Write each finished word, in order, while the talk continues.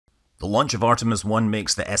The launch of Artemis 1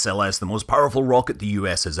 makes the SLS the most powerful rocket the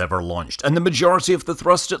US has ever launched, and the majority of the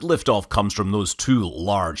thrust at liftoff comes from those two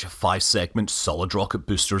large 5-segment solid rocket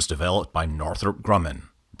boosters developed by Northrop Grumman.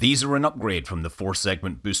 These are an upgrade from the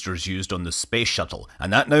 4-segment boosters used on the Space Shuttle,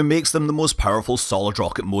 and that now makes them the most powerful solid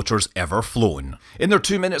rocket motors ever flown. In their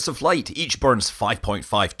 2 minutes of flight, each burns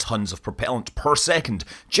 5.5 tons of propellant per second,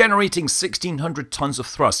 generating 1,600 tons of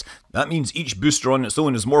thrust. That means each booster on its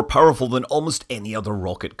own is more powerful than almost any other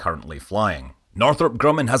rocket currently flying. Northrop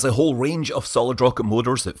Grumman has a whole range of solid rocket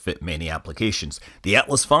motors that fit many applications. The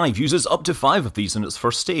Atlas V uses up to 5 of these in its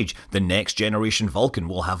first stage. The next generation Vulcan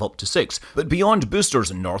will have up to 6. But beyond boosters,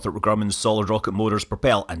 Northrop Grumman's solid rocket motors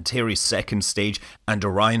propel Antares' second stage and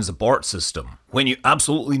Orion's abort system. When you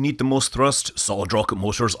absolutely need the most thrust, solid rocket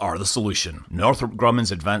motors are the solution. Northrop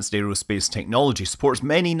Grumman's advanced aerospace technology supports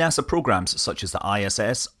many NASA programs such as the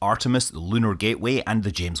ISS, Artemis, the Lunar Gateway, and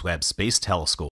the James Webb Space Telescope.